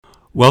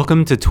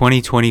Welcome to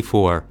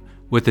 2024.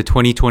 With the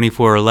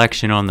 2024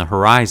 election on the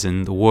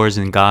horizon, the wars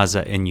in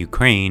Gaza and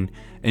Ukraine,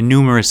 and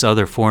numerous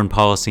other foreign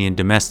policy and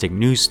domestic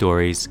news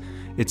stories,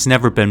 it's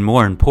never been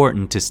more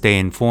important to stay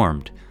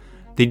informed.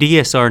 The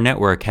DSR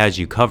network has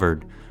you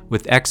covered,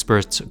 with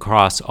experts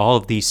across all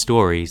of these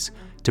stories,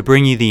 to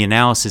bring you the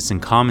analysis and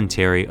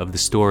commentary of the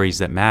stories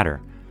that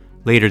matter.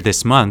 Later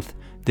this month,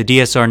 the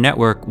DSR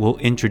network will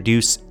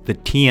introduce the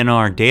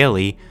TNR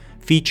Daily,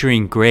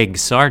 featuring Greg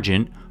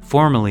Sargent,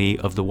 formerly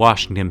of the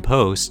Washington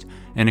Post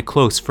and a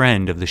close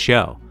friend of the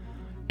show.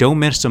 Don't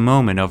miss a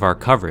moment of our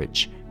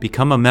coverage.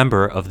 Become a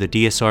member of the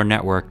DSR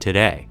network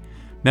today.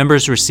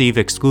 Members receive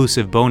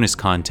exclusive bonus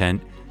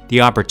content, the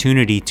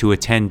opportunity to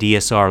attend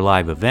DSR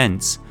live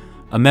events,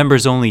 a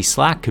members-only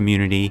Slack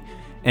community,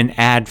 an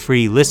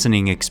ad-free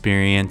listening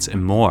experience,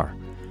 and more.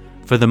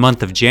 For the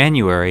month of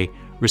January,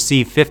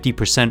 receive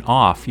 50%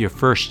 off your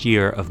first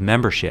year of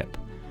membership.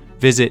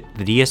 Visit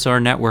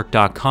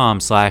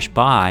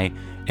thedsrnetwork.com/buy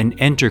and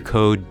enter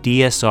code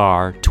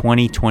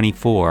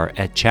DSR2024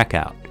 at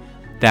checkout.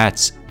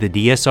 That's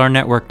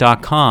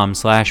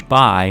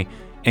thedsrnetwork.com/buy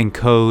and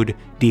code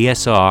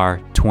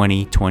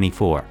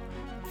DSR2024.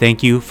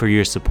 Thank you for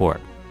your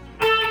support.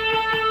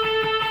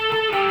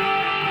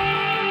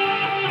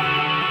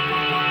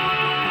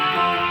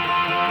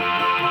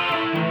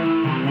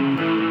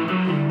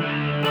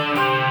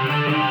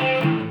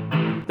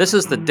 This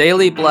is the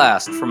Daily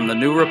Blast from the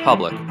New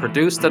Republic,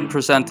 produced and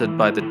presented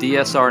by the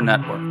DSR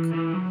Network.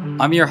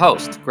 I'm your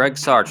host, Greg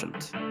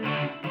Sargent.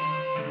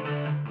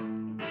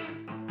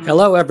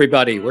 Hello,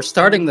 everybody. We're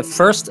starting the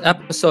first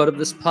episode of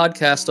this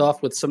podcast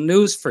off with some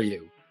news for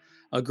you.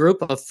 A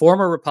group of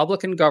former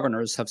Republican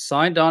governors have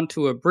signed on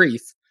to a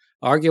brief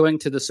arguing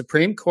to the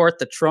Supreme Court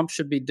that Trump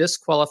should be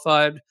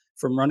disqualified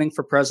from running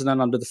for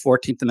president under the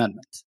 14th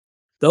Amendment.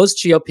 Those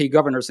GOP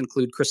governors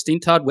include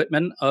Christine Todd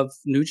Whitman of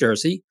New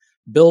Jersey,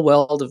 Bill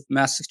Weld of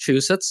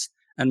Massachusetts,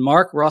 and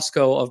Mark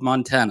Roscoe of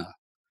Montana.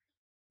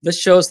 This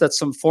shows that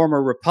some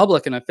former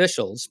Republican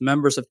officials,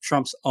 members of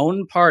Trump's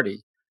own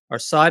party, are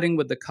siding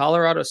with the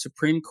Colorado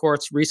Supreme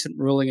Court's recent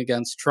ruling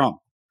against Trump.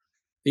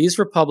 These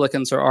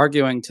Republicans are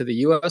arguing to the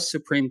U.S.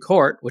 Supreme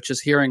Court, which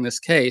is hearing this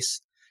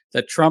case,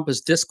 that Trump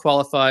is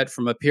disqualified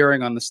from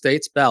appearing on the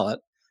state's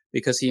ballot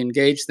because he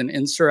engaged in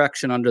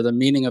insurrection under the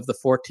meaning of the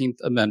 14th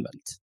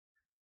Amendment.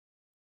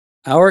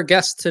 Our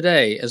guest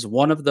today is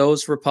one of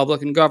those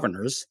Republican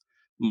governors,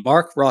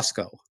 Mark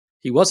Roscoe.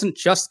 He wasn't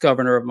just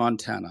governor of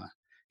Montana.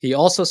 He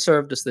also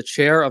served as the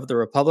chair of the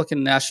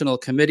Republican National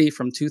Committee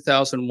from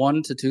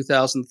 2001 to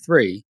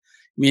 2003,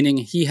 meaning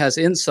he has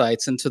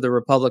insights into the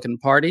Republican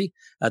Party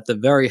at the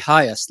very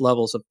highest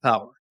levels of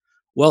power.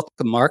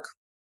 Welcome, Mark.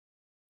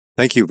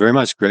 Thank you very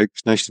much, Greg.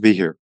 It's nice to be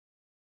here.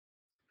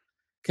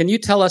 Can you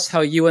tell us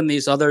how you and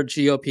these other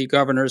GOP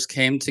governors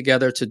came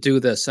together to do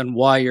this and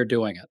why you're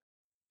doing it?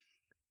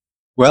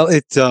 Well,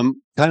 it's kind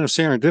of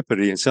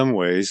serendipity in some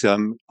ways.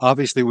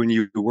 Obviously, when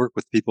you work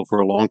with people for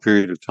a long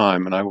period of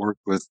time, and I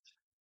worked with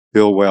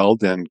Bill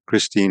Weld and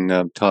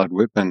Christine Todd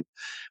Whitman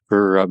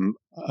for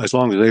as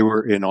long as they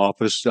were in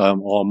office,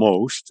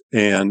 almost,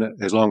 and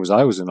as long as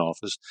I was in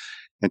office,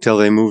 until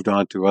they moved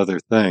on to other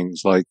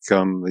things like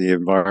the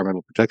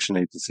Environmental Protection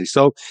Agency.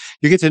 So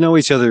you get to know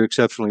each other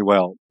exceptionally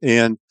well.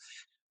 And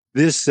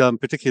this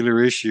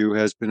particular issue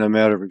has been a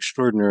matter of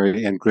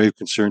extraordinary and grave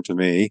concern to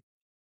me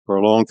for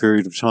a long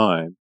period of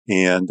time.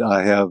 And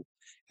I have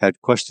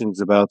had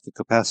questions about the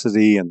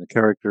capacity and the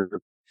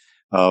character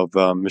of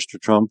Mr.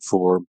 Trump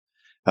for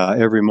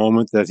every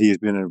moment that he has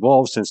been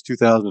involved since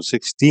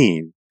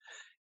 2016.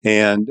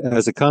 And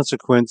as a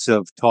consequence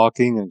of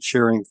talking and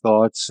sharing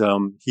thoughts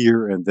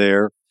here and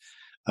there,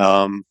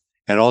 and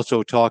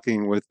also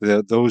talking with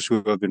those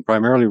who have been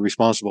primarily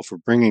responsible for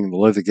bringing the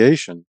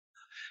litigation,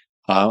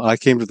 I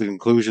came to the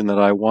conclusion that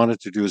I wanted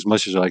to do as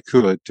much as I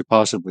could to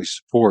possibly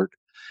support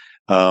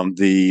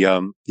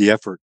the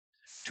effort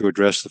to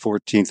address the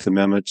 14th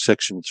Amendment,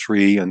 Section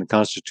 3, and the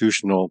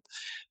constitutional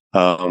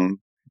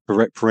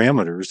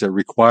parameters that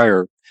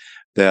require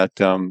that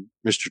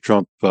Mr.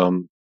 Trump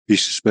be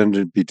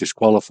suspended, be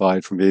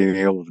disqualified from being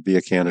able to be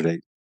a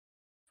candidate.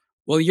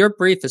 Well, your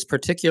brief is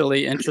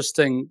particularly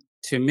interesting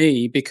to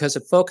me because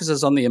it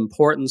focuses on the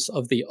importance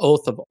of the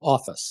oath of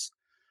office.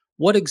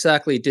 What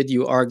exactly did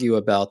you argue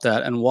about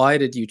that, and why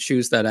did you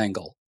choose that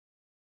angle?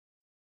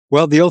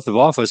 Well, the oath of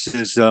office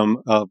is,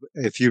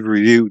 if you've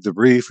reviewed the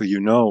brief, or you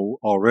know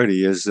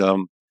already, is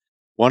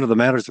one of the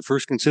matters of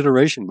first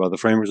consideration by the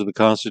framers of the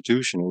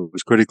Constitution. It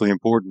was critically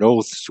important.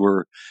 Oaths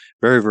were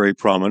very, very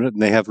prominent,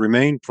 and they have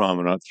remained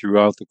prominent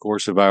throughout the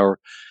course of our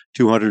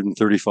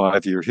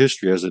 235-year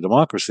history as a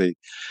democracy.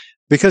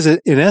 Because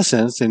in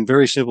essence, in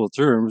very simple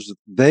terms,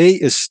 they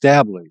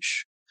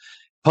establish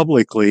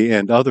publicly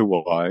and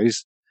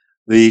otherwise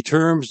the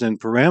terms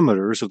and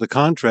parameters of the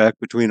contract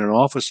between an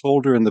office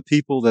holder and the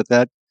people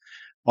that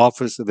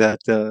office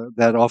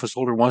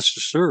holder wants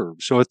to serve.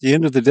 So at the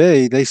end of the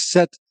day, they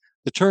set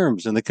the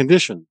terms and the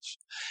conditions.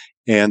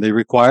 And they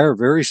require,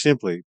 very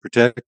simply,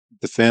 protect,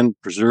 defend,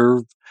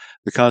 preserve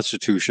the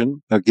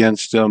Constitution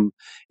against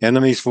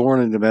enemies,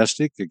 foreign and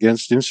domestic,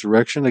 against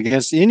insurrection,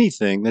 against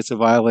anything that's a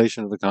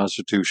violation of the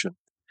Constitution.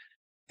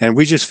 And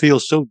we just feel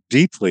so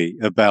deeply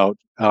about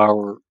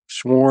our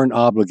sworn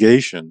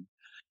obligation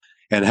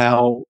and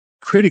how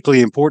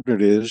critically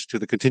important it is to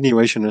the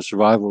continuation and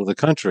survival of the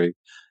country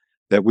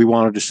that we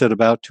wanted to set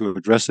about to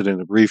address it in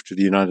a brief to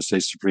the United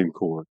States Supreme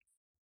Court.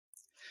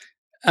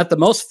 At the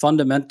most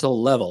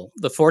fundamental level,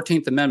 the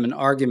 14th Amendment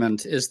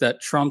argument is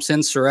that Trump's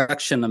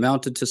insurrection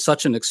amounted to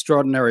such an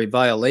extraordinary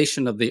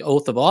violation of the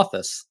oath of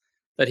office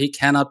that he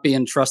cannot be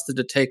entrusted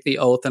to take the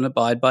oath and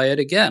abide by it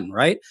again,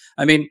 right?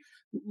 I mean,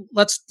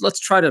 let's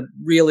try to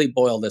really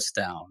boil this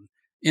down.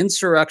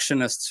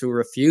 Insurrectionists who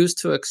refuse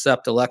to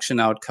accept election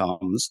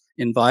outcomes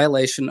in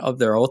violation of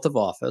their oath of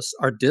office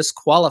are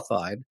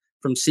disqualified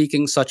from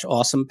seeking such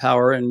awesome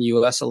power in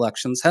U.S.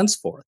 elections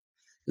henceforth.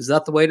 Is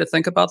that the way to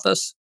think about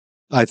this?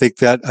 I think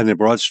that, in a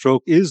broad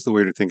stroke, is the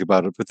way to think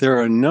about it. But there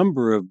are a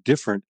number of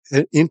different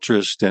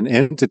interests and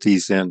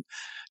entities and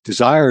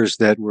desires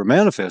that were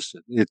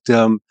manifested.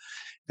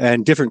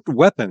 And different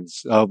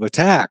weapons of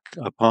attack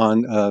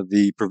upon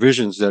the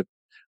provisions that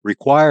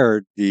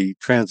required the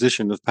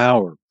transition of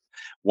power.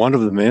 One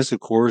of them is,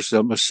 of course,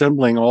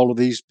 assembling all of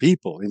these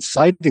people,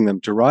 inciting them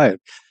to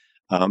riot,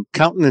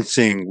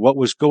 countenancing what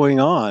was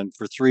going on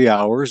for 3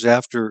 hours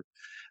after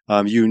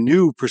you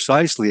knew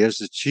precisely, as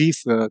the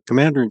chief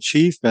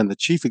commander-in-chief and the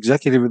chief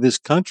executive of this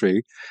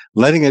country,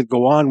 letting it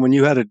go on when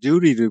you had a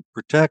duty to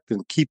protect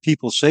and keep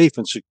people safe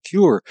and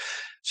secure.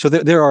 So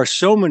there are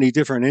so many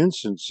different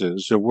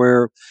instances of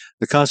where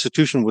the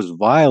Constitution was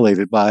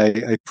violated by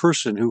a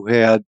person who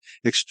had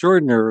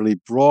extraordinarily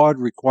broad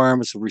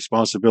requirements of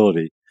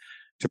responsibility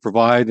to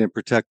provide and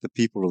protect the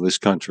people of this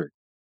country.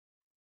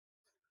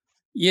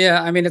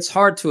 Yeah, I mean, it's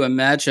hard to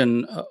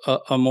imagine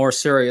a more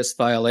serious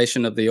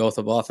violation of the oath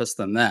of office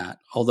than that,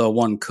 although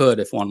one could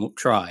if one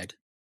tried.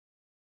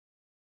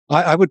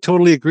 I would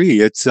totally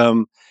agree. It's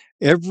everything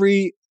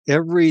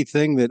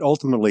that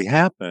ultimately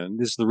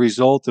happened is the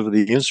result of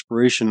the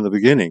inspiration in the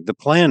beginning, the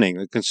planning,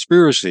 the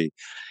conspiracy,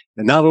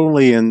 and not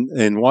only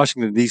in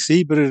Washington,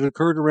 D.C., but it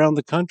occurred around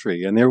the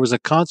country. And there was a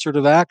concert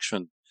of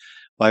action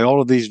by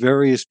all of these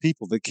various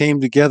people that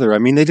came together. I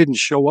mean, they didn't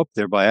show up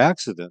there by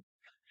accident.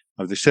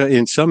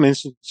 In some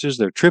instances,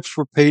 their trips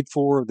were paid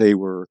for. They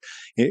were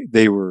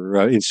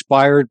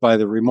inspired by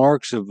the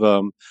remarks of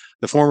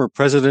the former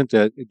president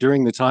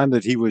during the time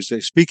that he was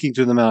speaking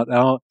to them out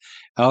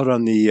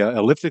on the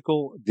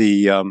elliptical.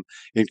 The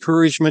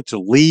encouragement to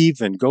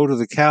leave and go to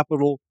the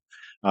Capitol,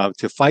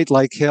 to fight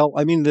like hell.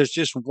 I mean, there's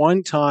just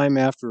one time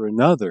after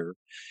another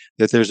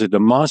that there's a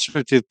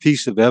demonstrative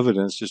piece of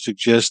evidence to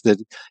suggest that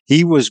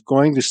he was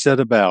going to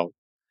set about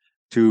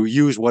to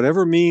use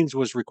whatever means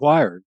was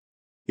required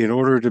in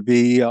order to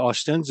be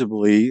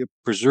ostensibly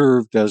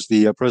preserved as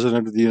the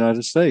president of the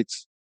United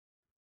States.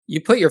 You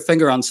put your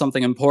finger on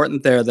something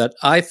important there that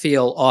I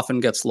feel often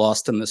gets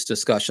lost in this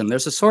discussion.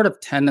 There's a sort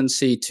of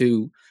tendency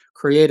to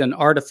create an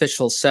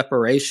artificial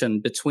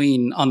separation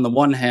between, on the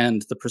one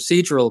hand, the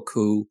procedural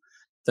coup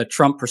that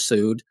Trump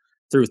pursued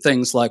through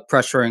things like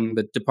pressuring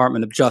the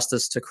Department of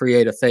Justice to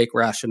create a fake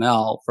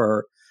rationale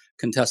for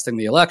contesting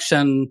the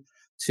election,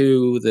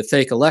 to the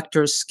fake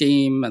electors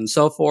scheme, and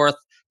so forth,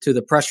 to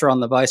the pressure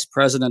on the vice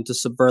president to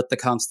subvert the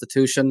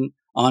Constitution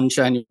on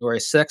January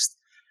 6th.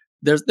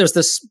 There's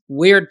this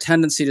weird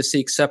tendency to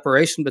seek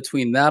separation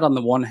between that on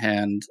the one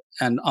hand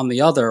and on the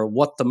other,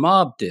 what the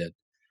mob did.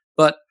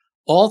 But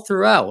all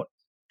throughout,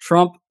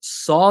 Trump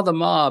saw the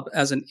mob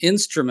as an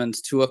instrument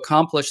to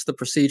accomplish the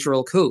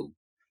procedural coup.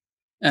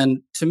 And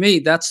to me,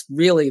 that's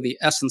really the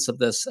essence of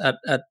this at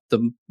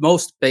the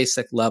most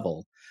basic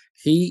level.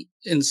 He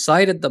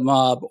incited the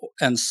mob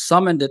and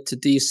summoned it to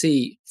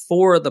DC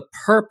for the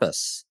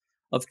purpose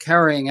of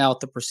carrying out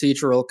the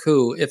procedural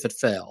coup if it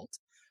failed.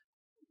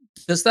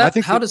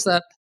 How does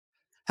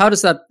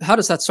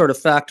that sort of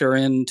factor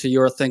into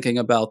your thinking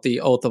about the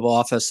oath of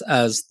office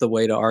as the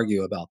way to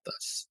argue about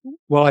this?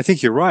 Well, I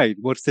think you're right.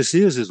 What this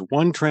is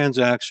one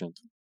transaction.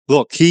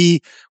 Look,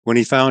 when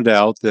he found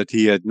out that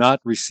he had not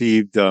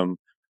received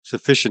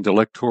sufficient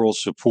electoral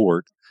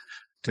support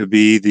to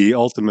be the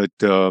ultimate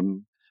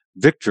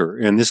victor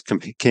in this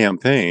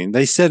campaign,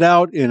 they set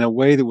out in a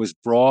way that was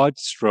broad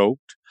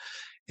stroked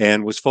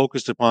and was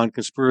focused upon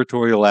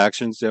conspiratorial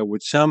actions that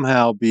would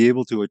somehow be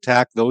able to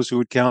attack those who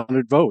had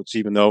counted votes,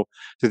 even though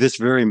to this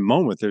very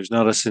moment there's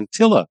not a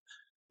scintilla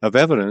of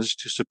evidence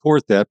to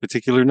support that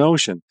particular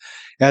notion.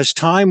 As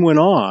time went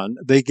on,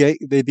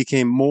 they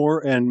became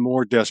more and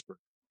more desperate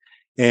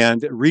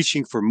and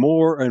reaching for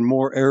more and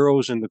more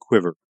arrows in the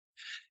quiver.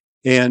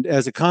 And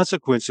as a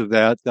consequence of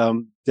that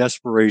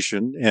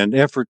desperation and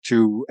effort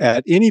to,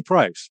 at any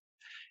price,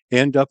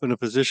 end up in a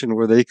position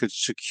where they could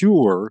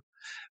secure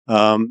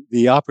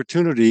the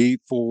opportunity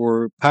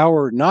for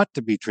power not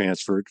to be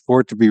transferred,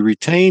 for it to be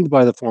retained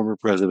by the former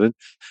president,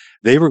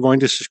 they were going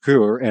to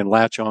secure and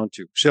latch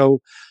onto.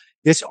 So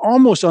it's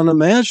almost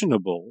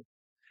unimaginable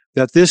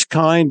that this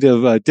kind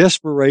of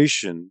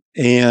desperation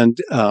and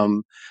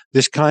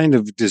this kind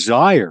of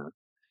desire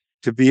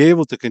to be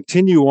able to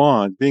continue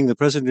on being the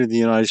president of the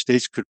United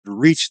States could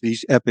reach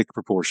these epic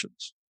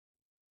proportions.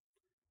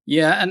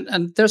 Yeah,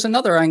 and there's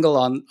another angle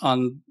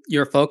on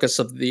your focus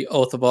of the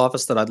oath of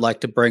office that I'd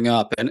like to bring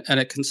up, and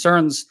it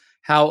concerns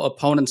how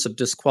opponents of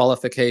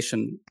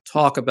disqualification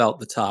talk about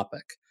the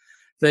topic.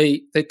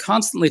 They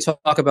constantly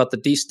talk about the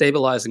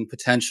destabilizing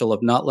potential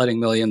of not letting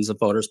millions of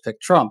voters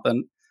pick Trump.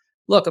 And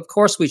look, of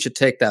course, we should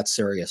take that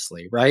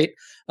seriously, right?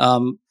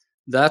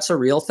 That's a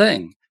real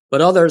thing.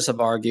 But others have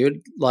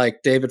argued,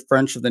 like David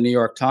French of the New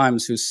York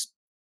Times, who's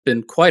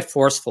been quite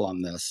forceful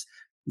on this,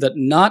 that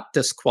not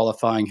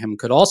disqualifying him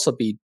could also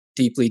be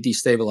deeply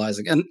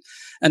destabilizing.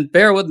 And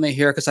bear with me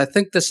here, because I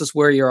think this is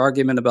where your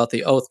argument about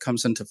the oath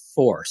comes into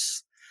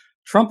force.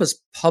 Trump is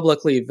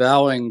publicly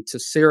vowing to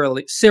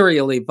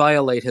serially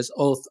violate his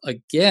oath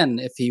again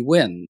if he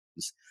wins,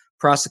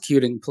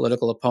 prosecuting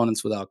political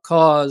opponents without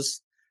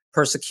cause,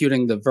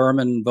 persecuting the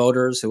vermin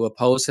voters who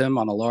oppose him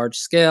on a large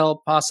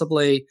scale,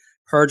 possibly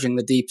purging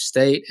the deep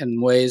state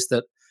in ways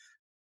that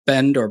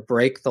bend or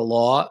break the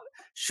law.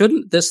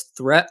 Shouldn't this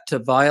threat to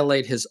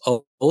violate his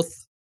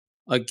oath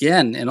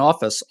again in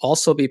office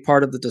also be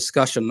part of the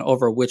discussion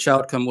over which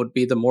outcome would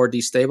be the more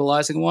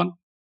destabilizing one?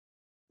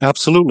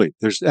 Absolutely.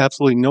 There's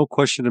absolutely no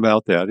question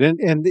about that.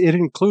 And it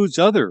includes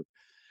other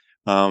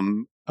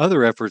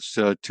efforts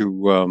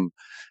to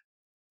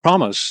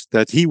promise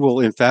that he will,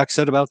 in fact,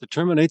 set about to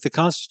terminate the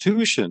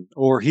Constitution,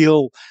 or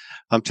he'll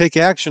take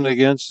action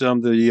against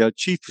the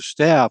chief of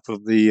staff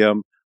of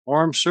the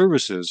armed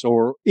services,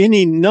 or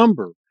any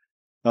number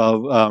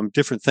of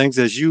different things,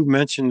 as you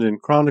mentioned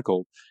and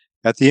chronicled.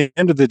 At the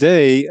end of the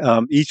day,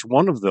 each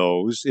one of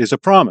those is a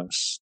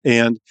promise.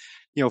 And,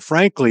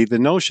 frankly, the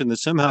notion that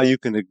somehow you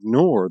can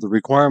ignore the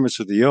requirements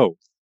of the oath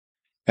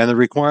and the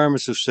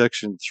requirements of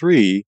Section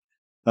 3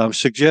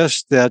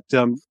 suggests that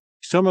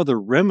some other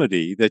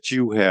remedy that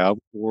you have,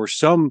 or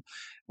some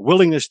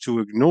willingness to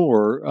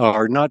ignore,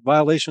 are not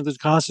violations of the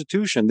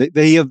Constitution.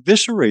 They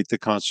eviscerate the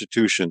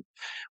Constitution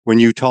when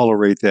you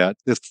tolerate that.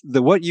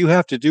 What you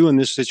have to do in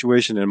this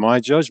situation, in my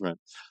judgment,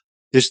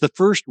 is the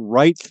first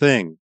right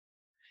thing.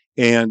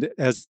 And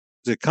as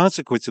the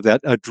consequence of that,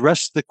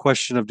 address the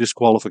question of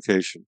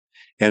disqualification.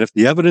 And if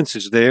the evidence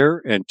is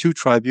there, and 2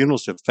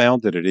 tribunals have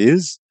found that it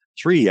is,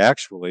 3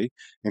 actually,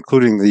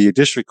 including the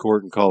district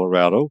court in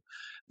Colorado,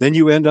 then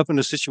you end up in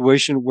a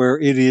situation where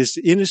it is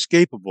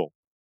inescapable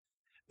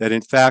that,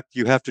 in fact,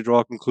 you have to draw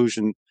a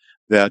conclusion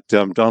that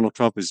Donald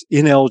Trump is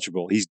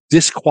ineligible. He's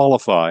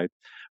disqualified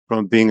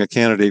from being a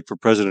candidate for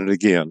president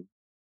again.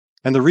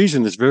 And the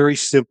reason is very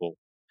simple,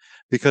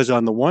 because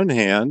on the one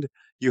hand,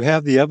 you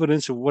have the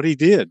evidence of what he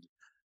did.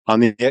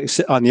 On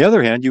the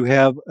other hand, you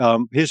have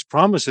his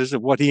promises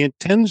of what he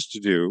intends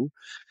to do.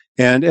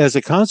 And as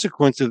a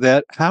consequence of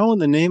that, how in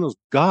the name of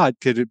God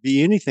could it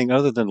be anything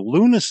other than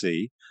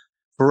lunacy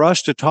for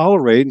us to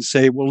tolerate and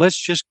say, well, let's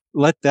just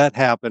let that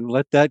happen,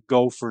 let that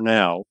go for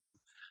now,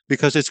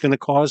 because it's going to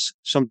cause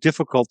some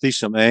difficulty,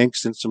 some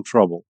angst, and some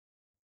trouble.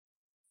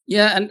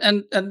 Yeah,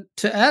 and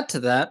to add to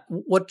that,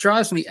 what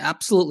drives me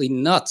absolutely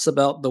nuts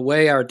about the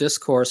way our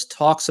discourse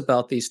talks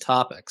about these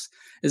topics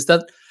is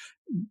that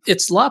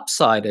it's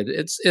lopsided.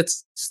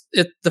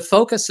 The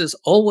focus is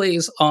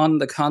always on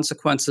the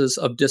consequences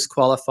of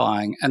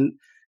disqualifying, and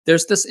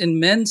there's this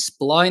immense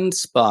blind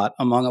spot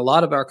among a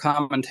lot of our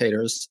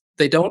commentators.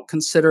 They don't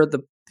consider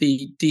the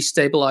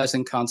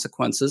destabilizing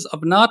consequences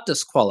of not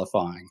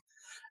disqualifying.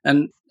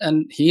 And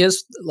he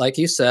is, like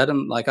you said,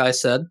 and like I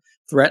said,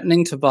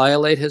 threatening to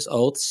violate his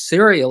oath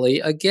serially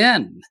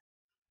again.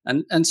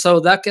 And so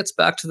that gets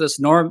back to this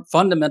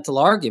fundamental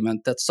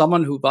argument that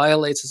someone who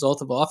violates his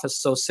oath of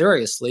office so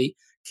seriously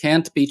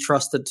can't be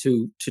trusted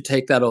to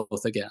take that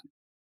oath again.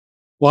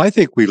 Well, I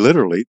think we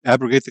literally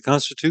abrogate the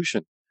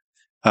Constitution.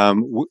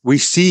 We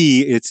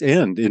see its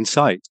end in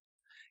sight.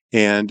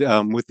 And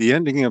with the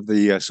ending of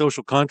the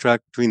social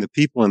contract between the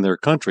people and their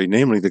country,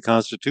 namely the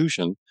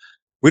Constitution,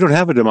 we don't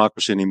have a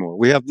democracy anymore.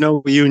 We have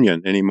no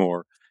union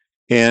anymore.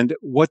 And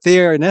what they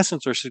are, in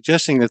essence, are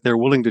suggesting that they're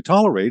willing to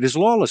tolerate is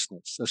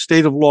lawlessness, a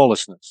state of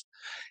lawlessness.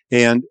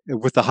 And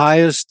with the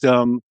highest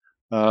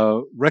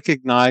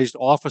recognized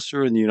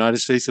officer in the United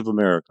States of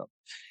America.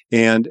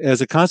 And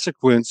as a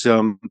consequence,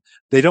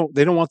 they don't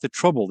want the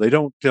trouble.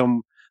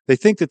 They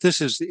think that this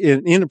is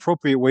an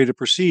inappropriate way to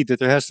proceed, that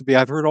there has to be,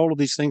 I've heard all of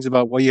these things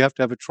about, well, you have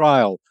to have a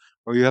trial,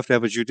 or you have to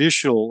have a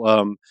judicial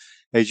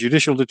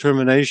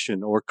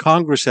determination, or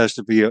Congress has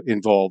to be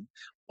involved.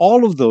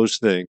 All of those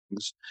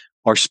things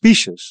are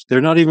specious. They're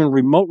not even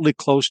remotely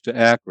close to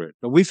accurate.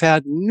 But we've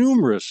had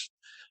numerous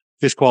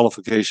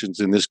disqualifications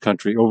in this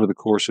country over the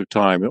course of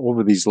time,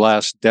 over these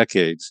last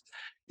decades.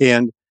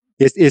 And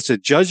it's a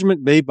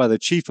judgment made by the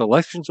chief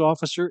elections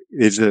officer.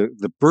 It's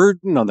the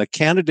burden on the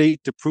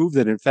candidate to prove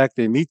that, in fact,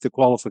 they meet the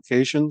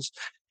qualifications.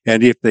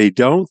 And if they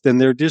don't, then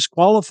they're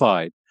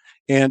disqualified.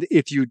 And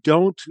if you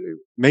don't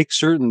make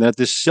certain that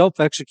this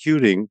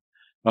self-executing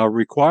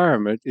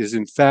requirement is,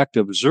 in fact,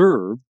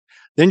 observed,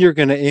 then you're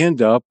going to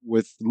end up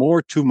with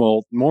more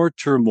tumult, more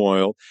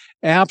turmoil,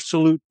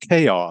 absolute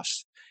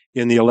chaos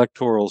in the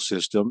electoral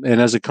system.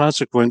 And as a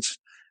consequence,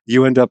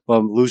 you end up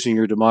losing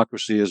your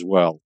democracy as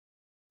well.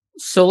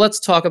 So let's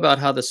talk about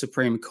how the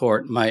Supreme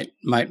Court might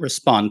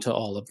respond to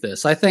all of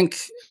this. I think,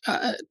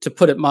 to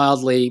put it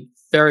mildly,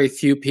 very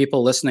few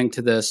people listening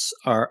to this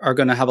are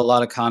going to have a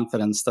lot of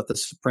confidence that the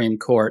Supreme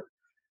Court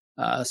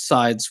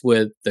sides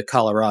with the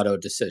Colorado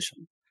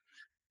decision.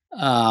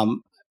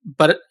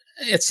 But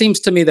it seems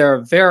to me there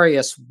are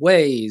various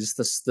ways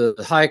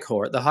the high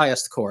court, the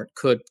highest court,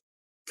 could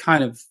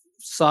kind of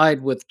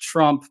side with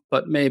Trump,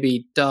 but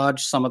maybe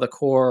dodge some of the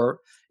core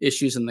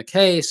issues in the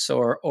case,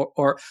 or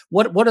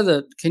what are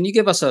the? Can you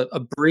give us a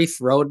brief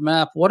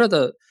roadmap? What are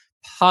the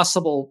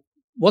possible?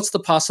 What's the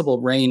possible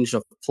range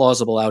of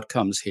plausible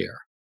outcomes here?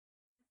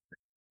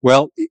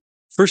 Well,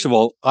 first of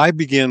all, I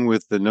begin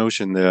with the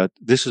notion that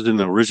this is an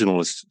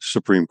originalist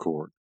Supreme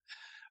Court.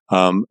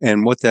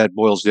 And what that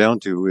boils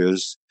down to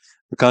is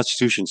the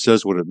Constitution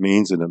says what it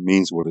means and it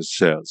means what it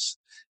says.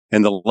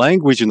 And the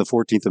language in the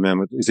 14th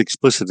Amendment is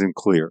explicit and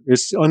clear.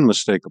 It's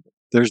unmistakable.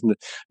 There's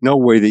no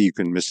way that you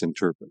can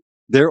misinterpret.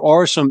 There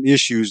are some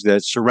issues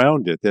that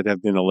surround it that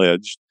have been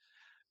alleged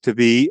to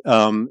be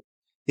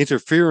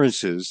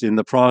interferences in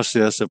the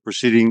process of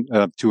proceeding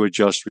to a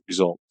just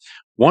result.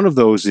 One of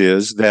those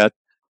is that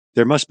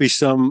there must be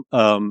some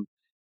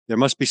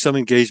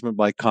engagement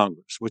by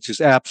Congress, which is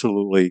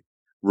absolutely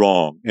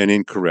wrong and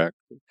incorrect.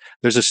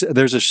 There's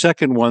a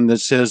second one that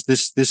says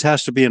this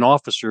has to be an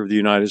officer of the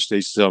United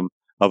States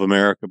of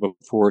America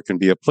before it can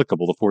be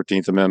applicable, the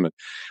 14th Amendment.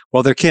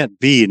 Well, there can't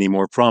be any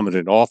more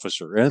prominent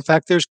officer. And in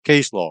fact, there's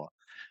case law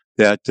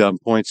that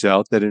points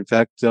out that, in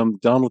fact,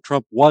 Donald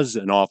Trump was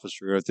an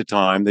officer at the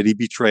time that he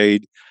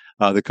betrayed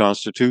the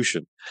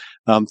Constitution.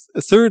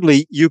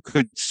 Thirdly, you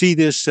could see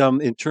this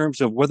in terms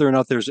of whether or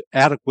not there's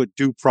adequate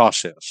due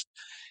process.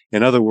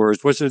 In other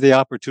words, was there the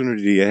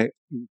opportunity to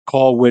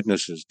call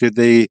witnesses? Did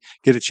they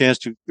get a chance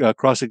to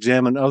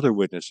cross-examine other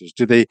witnesses?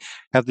 Did they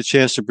have the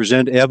chance to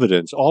present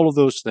evidence? All of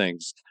those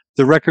things.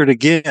 The record,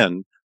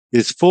 again,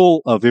 is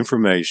full of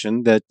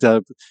information that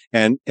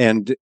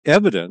and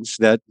evidence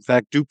that, in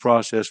fact, due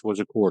process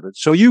was accorded.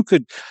 So you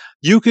could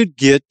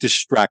get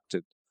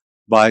distracted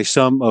by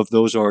some of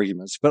those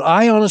arguments. But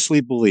I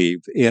honestly believe,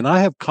 and I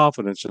have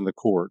confidence in the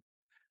court,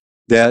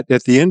 that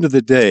at the end of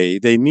the day,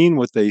 they mean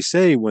what they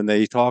say when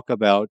they talk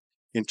about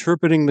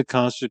interpreting the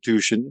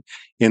Constitution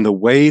in the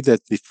way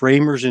that the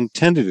framers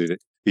intended it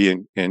to be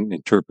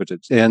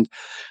interpreted. And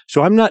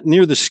so I'm not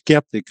near the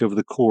skeptic of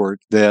the court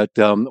that,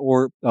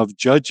 or of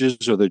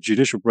judges or the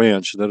judicial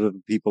branch that other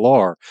people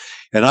are.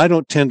 And I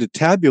don't tend to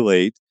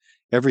tabulate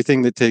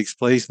everything that takes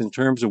place in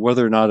terms of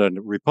whether or not a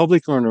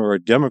Republican or a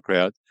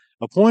Democrat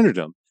appointed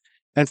them.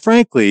 And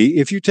frankly,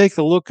 if you take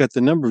a look at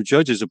the number of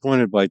judges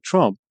appointed by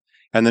Trump,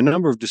 and the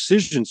number of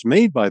decisions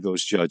made by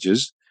those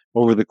judges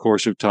over the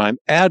course of time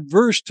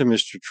adverse to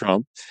Mr.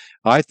 Trump,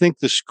 I think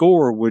the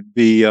score would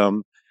be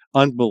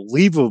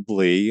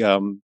unbelievably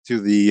to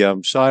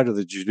the side of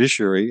the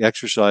judiciary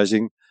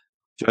exercising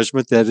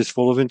judgment that is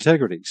full of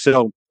integrity.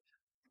 So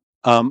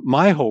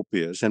my hope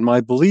is, and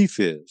my belief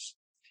is,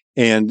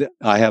 and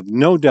I have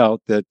no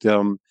doubt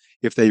that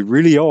if they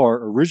really are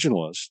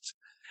originalists,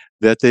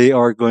 that they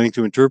are going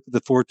to interpret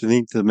the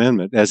 14th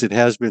Amendment as it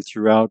has been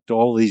throughout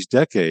all these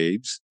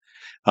decades,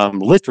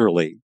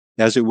 literally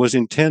as it was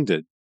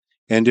intended.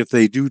 And if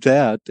they do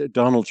that,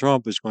 Donald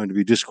Trump is going to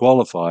be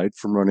disqualified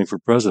from running for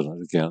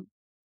president again.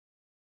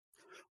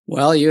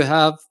 Well, you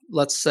have,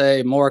 let's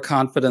say, more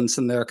confidence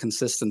in their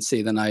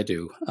consistency than I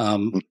do,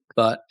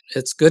 but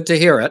it's good to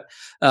hear it.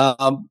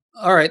 All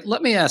right,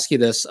 let me ask you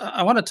this.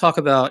 I want to talk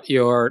about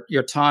your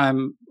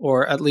time,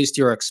 or at least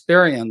your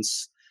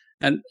experience,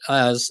 and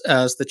as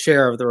the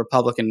chair of the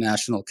Republican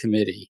National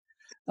Committee.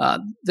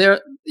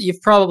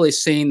 You've probably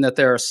seen that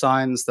there are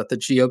signs that the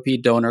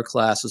GOP donor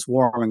class is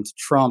warming to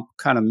Trump,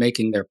 kind of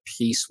making their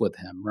peace with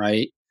him,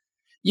 right?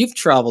 You've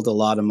traveled a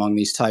lot among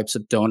these types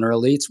of donor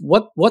elites.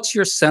 What's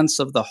your sense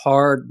of the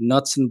hard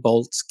nuts and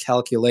bolts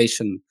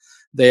calculation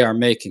they are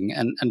making?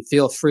 And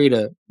feel free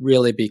to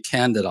really be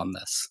candid on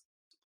this.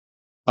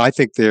 I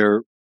think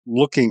they're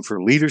looking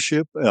for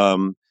leadership,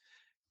 and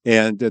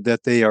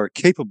that they are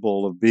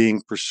capable of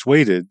being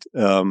persuaded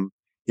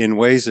in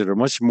ways that are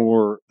much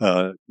more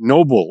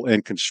noble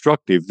and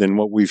constructive than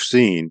what we've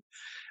seen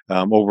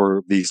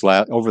over this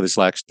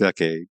last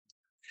decade.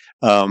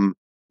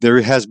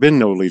 There has been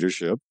no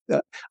leadership.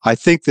 I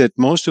think that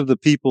most of the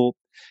people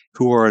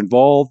who are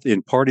involved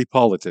in party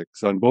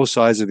politics on both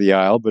sides of the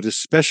aisle, but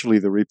especially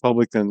the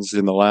Republicans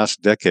in the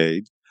last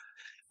decade,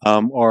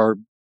 are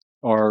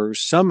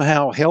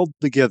somehow held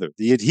together.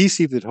 The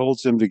adhesive that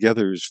holds them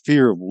together is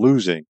fear of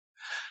losing.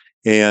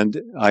 And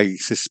I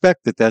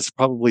suspect that that's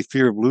probably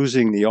fear of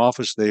losing the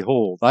office they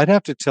hold. I'd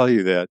have to tell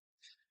you that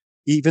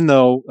even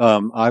though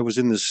I was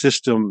in the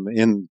system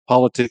in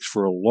politics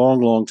for a long,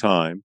 long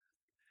time,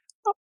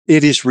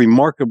 it is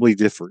remarkably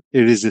different.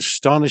 It is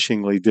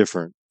astonishingly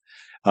different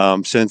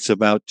since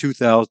about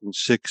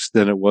 2006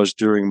 than it was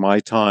during my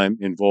time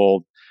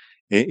involved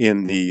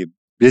in the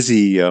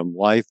busy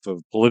life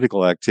of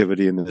political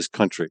activity in this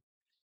country.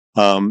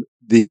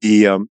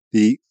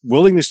 The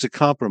willingness to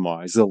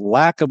compromise, the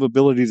lack of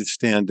ability to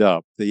stand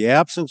up, the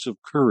absence of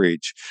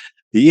courage,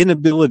 the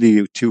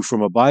inability to,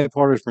 from a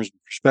bipartisan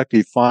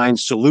perspective, find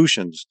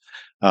solutions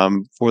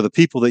for the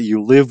people that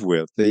you live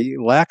with, the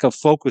lack of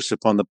focus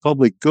upon the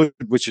public good,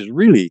 which is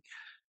really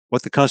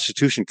what the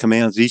Constitution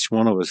commands each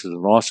one of us as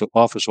an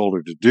office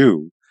holder to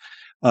do.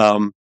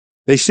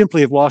 They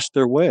simply have lost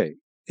their way,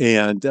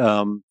 and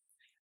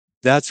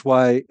that's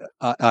why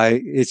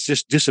it's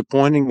just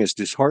disappointing. It's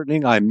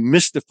disheartening. I'm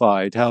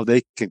mystified how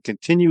they can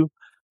continue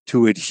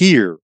to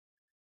adhere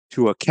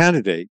to a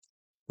candidate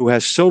who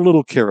has so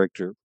little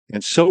character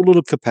and so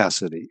little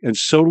capacity and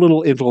so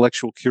little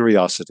intellectual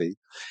curiosity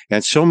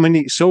and so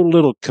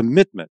little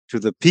commitment to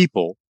the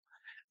people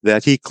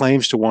that he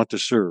claims to want to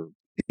serve,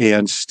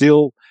 and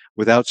still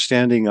without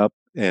standing up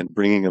and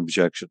bringing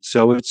objections.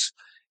 So it's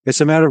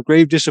a matter of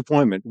grave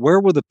disappointment. Where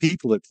will the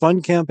people that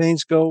fund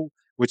campaigns go?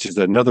 Which is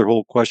another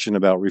whole question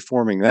about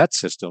reforming that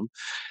system.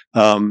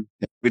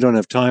 We don't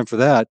have time for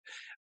that.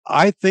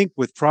 I think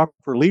with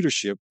proper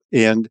leadership,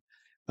 and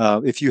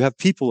if you have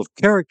people of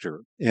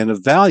character and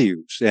of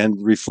values and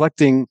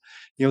reflecting,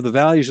 the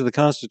values of the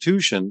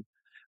Constitution,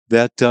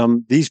 that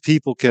these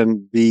people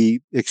can be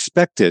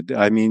expected.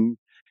 I mean,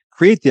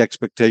 create the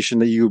expectation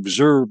that you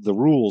observe the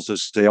rules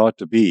as they ought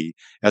to be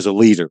as a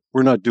leader.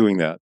 We're not doing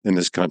that in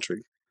this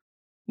country.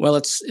 Well,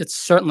 it's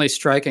certainly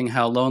striking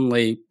how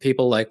lonely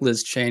people like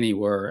Liz Cheney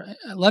were.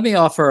 Let me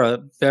offer a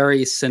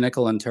very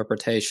cynical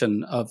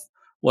interpretation of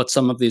what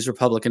some of these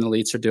Republican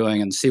elites are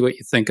doing and see what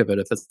you think of it,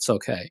 if it's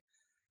okay.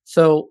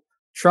 So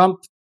Trump,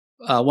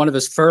 one of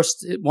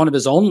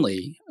his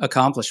only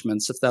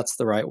accomplishments, if that's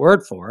the right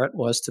word for it,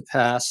 was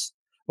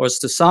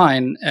to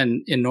sign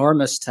an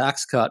enormous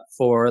tax cut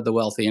for the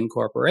wealthy and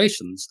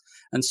corporations.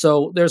 And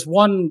so there's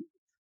one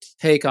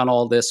take on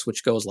all this,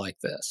 which goes like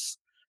this.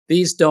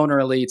 These donor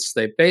elites,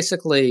 they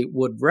basically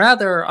would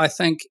rather, I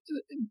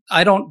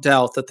don't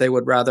doubt that they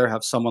would rather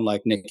have someone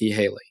like Nikki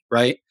Haley,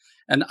 right?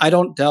 And I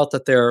don't doubt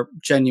that they're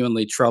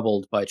genuinely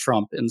troubled by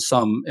Trump in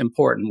some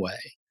important way.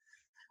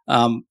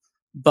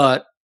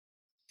 But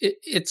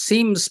it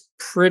seems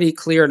pretty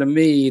clear to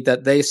me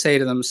that they say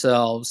to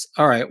themselves,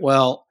 all right,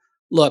 well,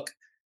 look,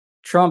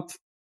 Trump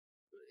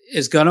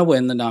is going to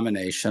win the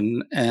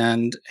nomination,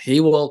 and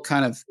he will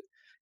kind of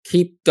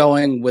keep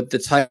going with the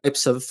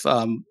types of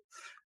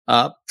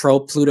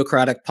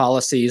pro-plutocratic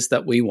policies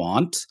that we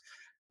want.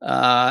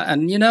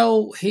 And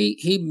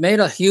he made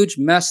a huge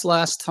mess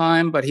last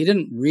time, but he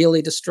didn't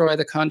really destroy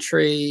the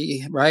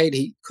country, right?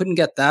 He couldn't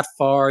get that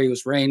far. He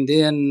was reined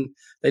in.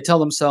 They tell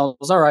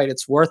themselves, all right,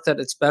 it's worth it.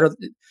 It's better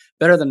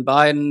than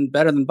Biden,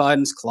 better than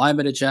Biden's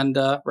climate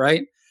agenda,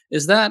 right?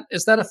 Is that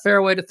a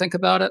fair way to think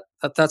about it?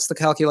 That's the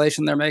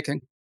calculation they're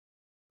making?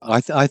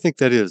 I think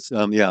that is,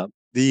 yeah.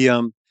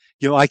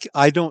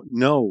 I don't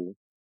know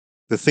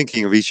the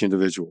thinking of each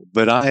individual,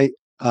 but I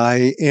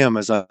am,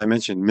 as I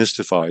mentioned,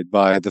 mystified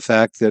by the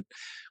fact that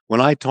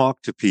when I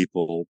talk to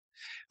people,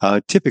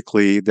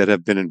 typically that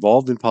have been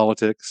involved in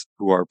politics,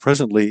 who are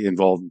presently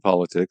involved in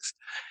politics,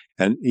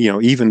 and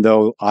even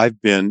though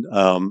I've been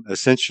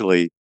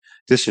essentially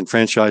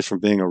disenfranchised from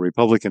being a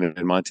Republican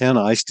in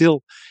Montana, I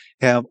still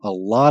have a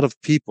lot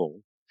of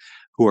people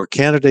who are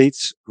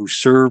candidates who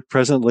serve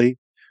presently,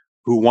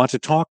 who want to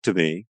talk to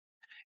me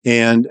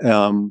and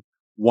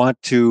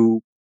want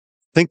to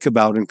think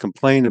about and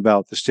complain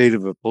about the state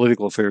of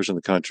political affairs in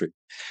the country.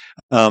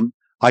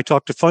 I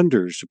talk to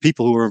funders,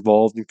 people who are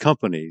involved in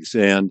companies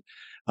and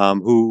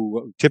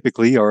who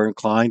typically are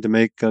inclined to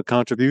make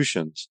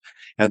contributions.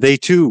 And they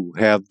too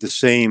have the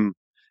same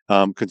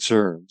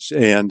concerns,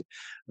 and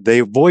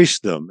they voice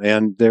them,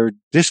 and they're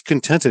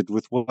discontented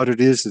with what it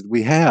is that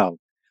we have.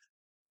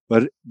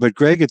 But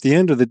Greg, at the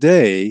end of the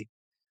day,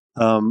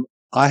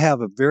 I have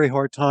a very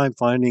hard time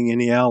finding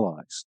any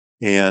allies.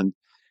 And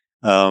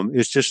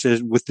it's just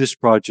as with this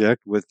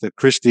project, with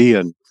Christie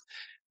and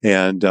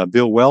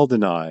Bill Weld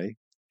and I,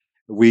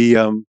 we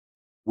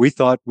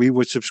thought we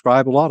would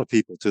subscribe a lot of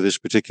people to this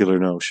particular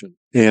notion,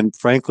 and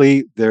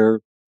frankly,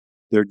 they're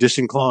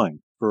disinclined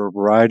for a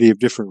variety of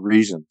different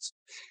reasons.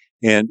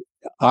 And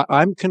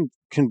I'm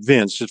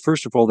convinced that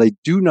first of all, they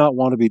do not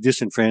want to be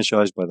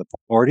disenfranchised by the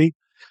party.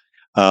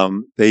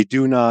 They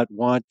do not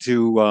want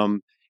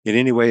to in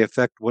any way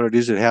affect what it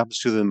is that happens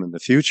to them in the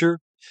future.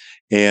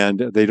 And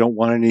they don't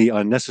want any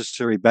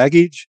unnecessary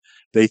baggage.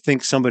 They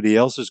think somebody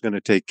else is going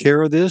to take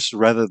care of this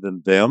rather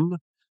than them.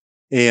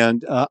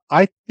 And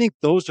I think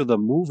those are the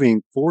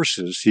moving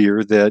forces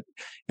here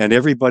and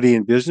everybody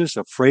in business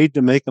afraid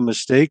to make a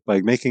mistake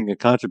by making a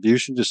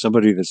contribution to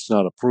somebody that's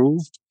not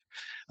approved.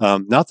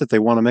 Not that they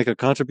want to make a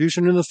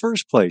contribution in the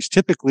first place.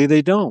 Typically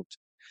they don't.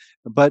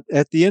 But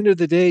at the end of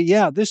the day,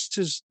 yeah, this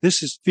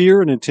is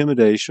fear and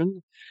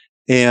intimidation.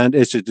 And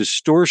it's a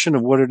distortion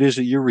of what it is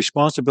that your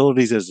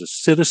responsibilities as a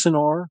citizen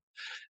are.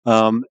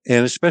 And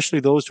especially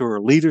those who are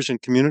leaders in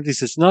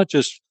communities. It's not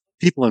just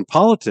people in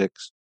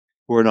politics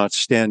who are not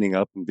standing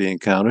up and being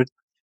counted.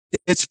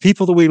 It's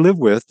people that we live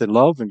with and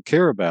love and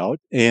care about.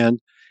 And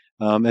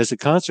as a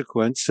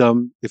consequence,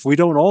 if we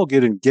don't all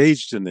get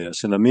engaged in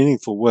this in a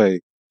meaningful way,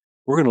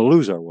 we're going to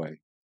lose our way.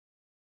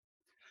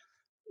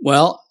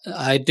 Well,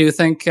 I do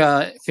think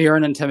fear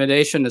and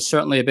intimidation is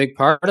certainly a big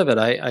part of it.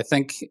 I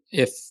think,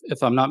 if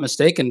I'm not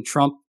mistaken,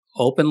 Trump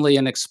openly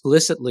and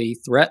explicitly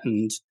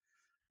threatened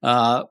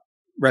uh,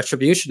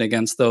 retribution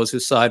against those who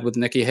side with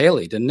Nikki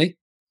Haley, didn't he?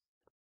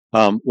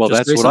 Well, Just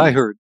that's what I recently.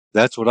 heard.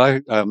 That's what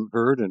I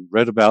heard and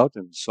read about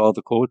and saw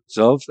the quotes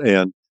of.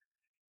 And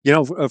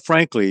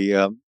frankly,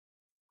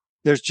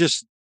 there's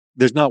just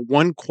there's not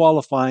one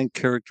qualifying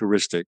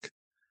characteristic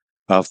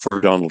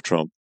for Donald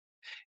Trump,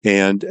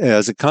 and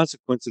as a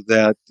consequence of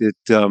that,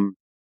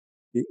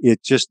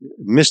 it just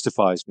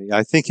mystifies me.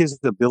 I think his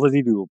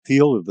ability to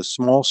appeal to the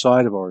small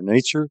side of our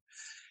nature,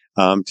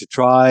 to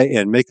try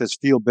and make us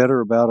feel better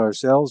about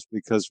ourselves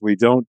because we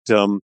don't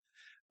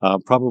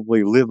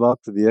probably live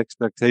up to the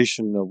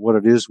expectation of what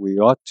it is we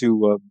ought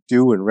to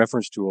do in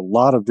reference to a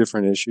lot of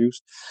different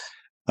issues.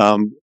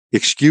 Um,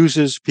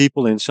 Excuses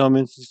people in some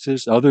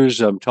instances. Others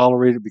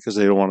tolerate it because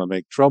they don't want to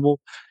make trouble.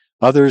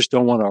 Others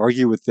don't want to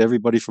argue with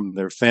everybody from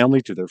their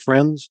family to their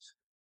friends.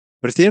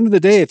 But at the end of the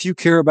day, if you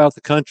care about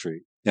the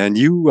country, and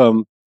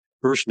you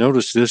first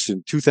noticed this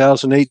in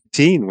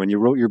 2018 when you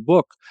wrote your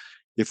book,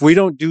 if we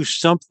don't do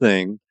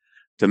something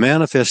to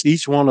manifest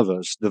each one of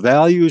us the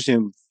values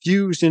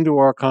infused into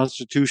our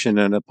Constitution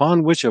and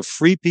upon which a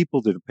free people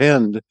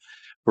depend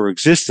for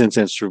existence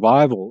and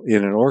survival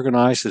in an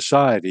organized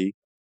society,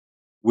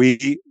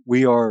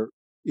 we are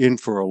in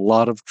for a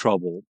lot of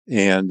trouble,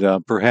 and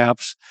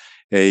perhaps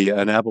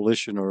an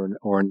abolition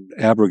or an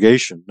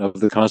abrogation of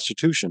the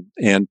Constitution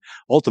and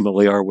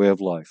ultimately our way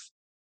of life.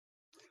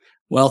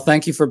 Well,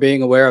 thank you for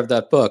being aware of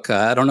that book.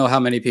 I don't know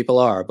how many people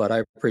are, but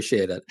I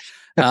appreciate it.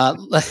 Uh,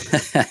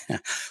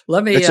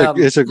 let me.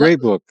 It's a great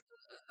book.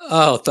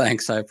 Oh,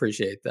 thanks. I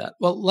appreciate that.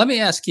 Well, let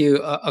me ask you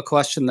a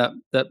question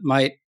that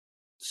might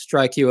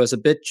strike you as a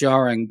bit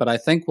jarring, but I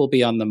think will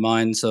be on the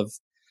minds of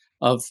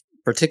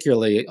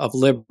particularly of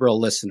liberal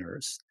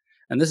listeners.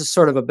 And this is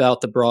sort of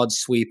about the broad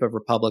sweep of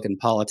Republican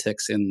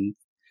politics in,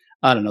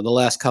 I don't know, the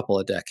last couple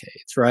of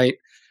decades, right?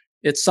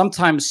 It's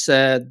sometimes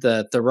said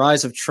that the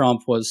rise of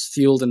Trump was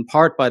fueled in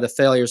part by the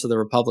failures of the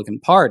Republican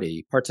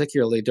Party,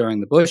 particularly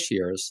during the Bush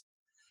years.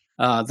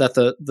 That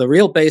the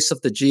real base of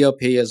the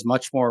GOP is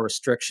much more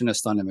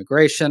restrictionist on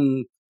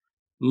immigration,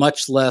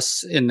 much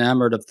less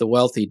enamored of the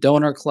wealthy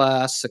donor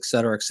class, et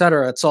cetera, et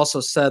cetera. It's also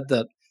said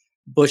that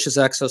Bush's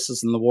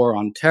excesses in the war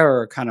on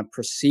terror kind of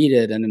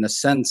preceded and, in a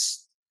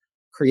sense,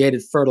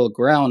 created fertile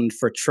ground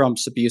for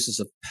Trump's abuses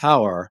of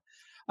power.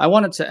 I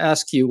wanted to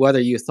ask you whether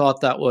you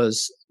thought that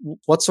was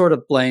what sort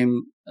of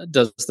blame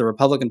does the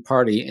Republican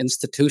Party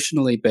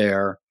institutionally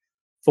bear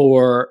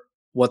for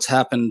what's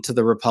happened to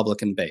the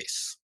Republican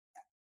base?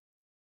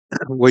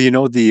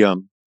 Well,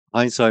 the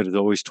hindsight is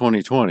always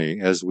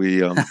 2020, as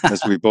we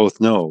both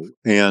know,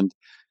 and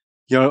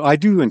I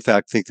do in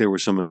fact think there were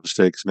some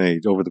mistakes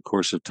made over the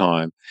course of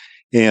time,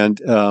 and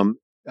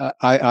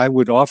I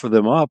would offer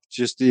them up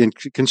just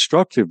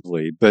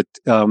constructively. But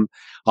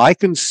I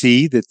can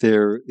see that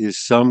there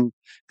is some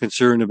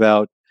concern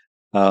about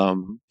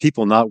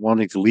people not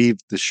wanting to leave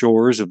the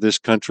shores of this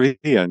country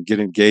and get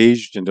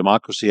engaged in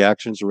democracy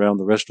actions around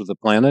the rest of the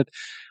planet.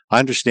 I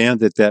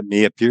understand that that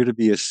may appear to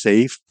be a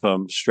safe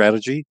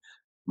strategy.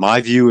 My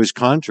view is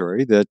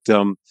contrary,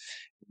 that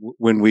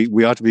when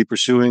we ought to be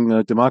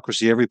pursuing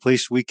democracy every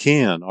place we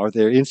can. Are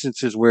there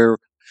instances where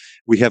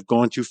we have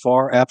gone too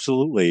far?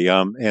 Absolutely.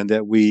 And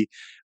that we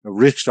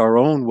risked our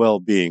own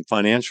well-being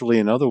financially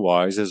and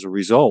otherwise as a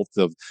result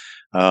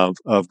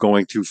of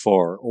going too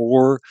far?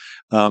 Or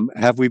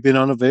have we been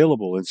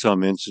unavailable in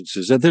some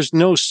instances? There's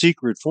no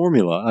secret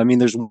formula. I mean,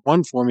 there's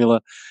one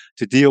formula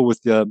to deal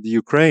with the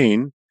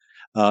Ukraine,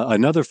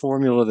 another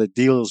formula that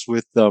deals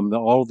with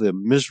all the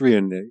misery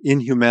and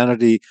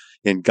inhumanity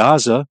in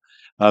Gaza.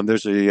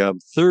 There's a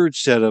third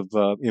set of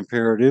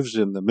imperatives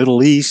in the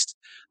Middle East.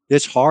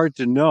 It's hard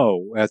to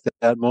know at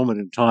that moment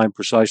in time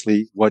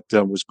precisely what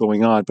was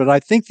going on. But I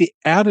think the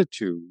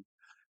attitude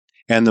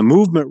and the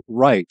movement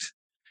right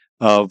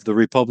of the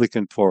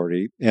Republican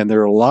Party, and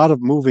there are a lot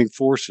of moving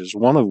forces,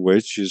 one of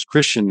which is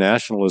Christian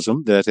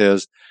nationalism that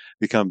has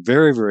become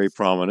very, very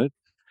prominent,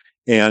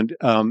 and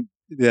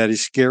that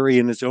is scary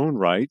in its own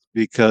right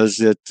because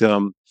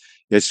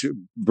it's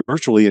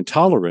virtually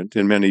intolerant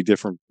in many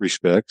different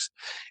respects,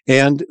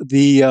 and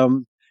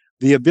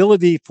the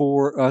ability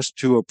for us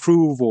to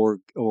approve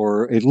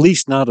or at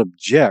least not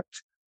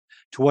object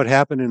to what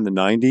happened in the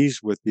 90s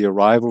with the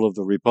arrival of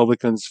the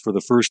Republicans for the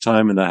first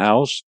time in the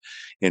House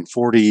in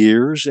 40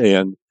 years,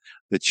 and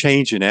the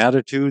change in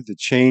attitude, the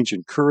change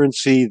in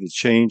currency, the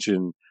change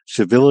in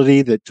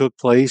civility that took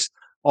place.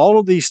 All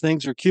of these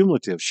things are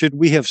cumulative. Should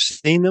we have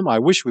seen them? I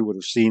wish we would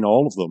have seen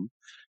all of them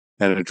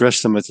and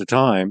addressed them at the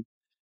time.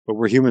 But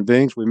we're human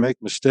beings. We make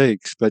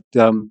mistakes. But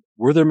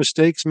were there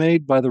mistakes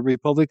made by the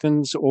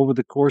Republicans over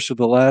the course of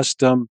the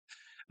last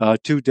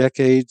 2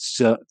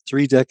 decades,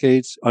 3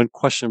 decades?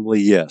 Unquestionably,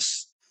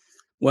 yes.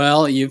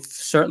 Well, you've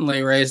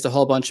certainly raised a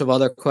whole bunch of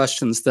other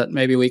questions that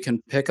maybe we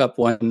can pick up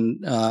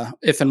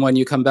if and when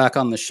you come back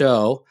on the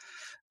show.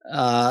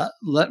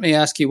 Let me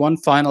ask you one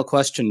final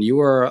question. You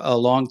were a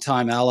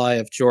longtime ally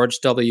of George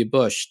W.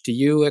 Bush. Do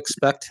you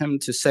expect him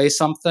to say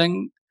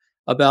something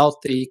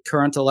about the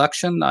current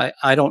election?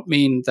 I don't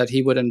mean that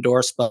he would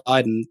endorse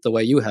Biden the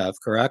way you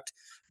have, correct?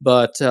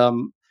 But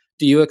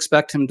do you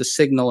expect him to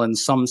signal in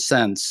some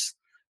sense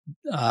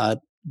uh,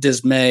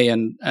 dismay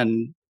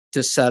and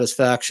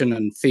dissatisfaction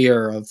and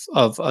fear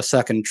of a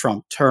second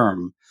Trump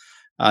term?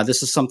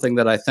 This is something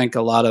that I think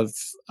a lot of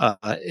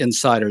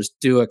insiders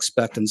do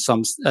expect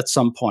at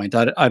some point.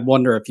 I'd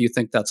wonder if you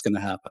think that's going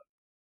to happen.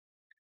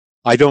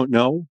 I don't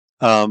know.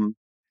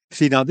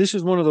 See, now this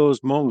is one of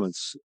those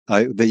moments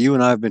that you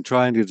and I have been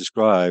trying to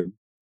describe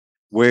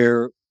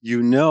where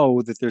you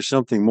know that there's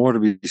something more to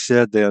be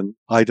said than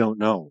I don't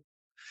know.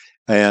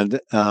 And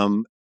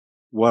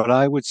what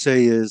I would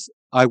say is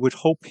I would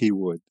hope he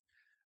would.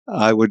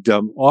 I would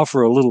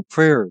offer a little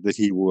prayer that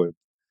he would.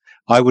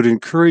 I would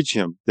encourage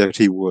him that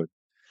he would.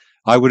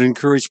 I would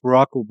encourage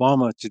Barack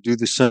Obama to do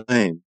the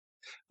same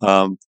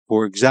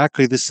for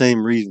exactly the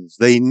same reasons.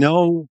 They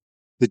know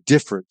the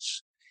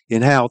difference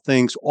in how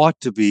things ought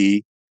to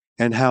be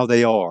and how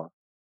they are.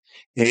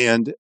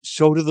 And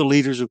so do the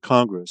leaders of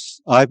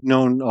Congress. I've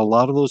known a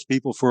lot of those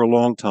people for a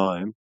long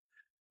time.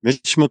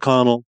 Mitch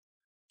McConnell,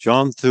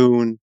 John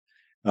Thune,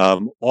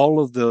 all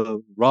of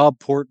the Rob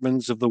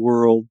Portmans of the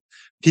world,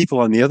 people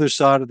on the other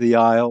side of the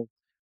aisle,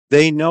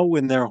 they know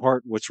in their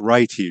heart what's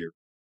right here.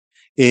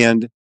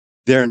 And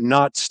they're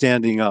not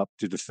standing up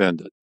to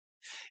defend it.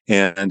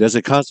 And as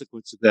a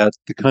consequence of that,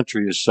 the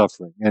country is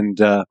suffering.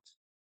 And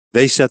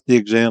they set the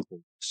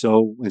example.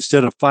 So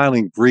instead of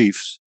filing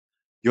briefs,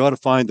 you ought to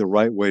find the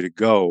right way to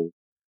go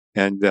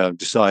and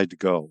decide to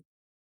go.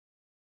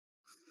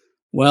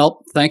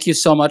 Well, thank you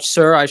so much,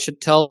 sir. I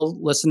should tell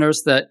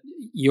listeners that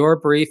your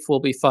brief will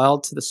be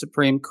filed to the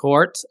Supreme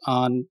Court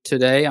on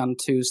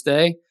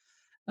Tuesday,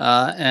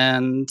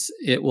 and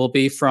it will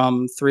be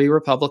from 3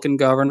 Republican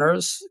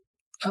governors,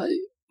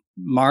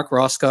 Mark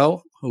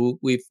Roscoe, who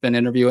we've been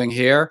interviewing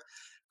here,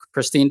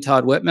 Christine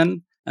Todd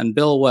Whitman, and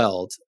Bill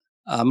Weld.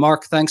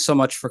 Mark, thanks so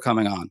much for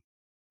coming on.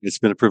 It's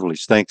been a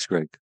privilege. Thanks,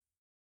 Greg.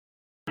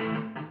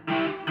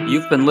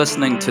 You've been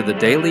listening to The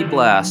Daily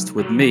Blast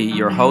with me,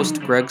 your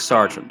host, Greg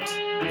Sargent.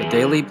 The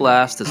Daily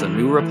Blast is a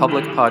New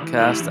Republic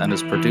podcast and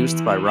is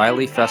produced by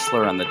Riley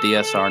Fessler and the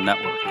DSR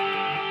Network.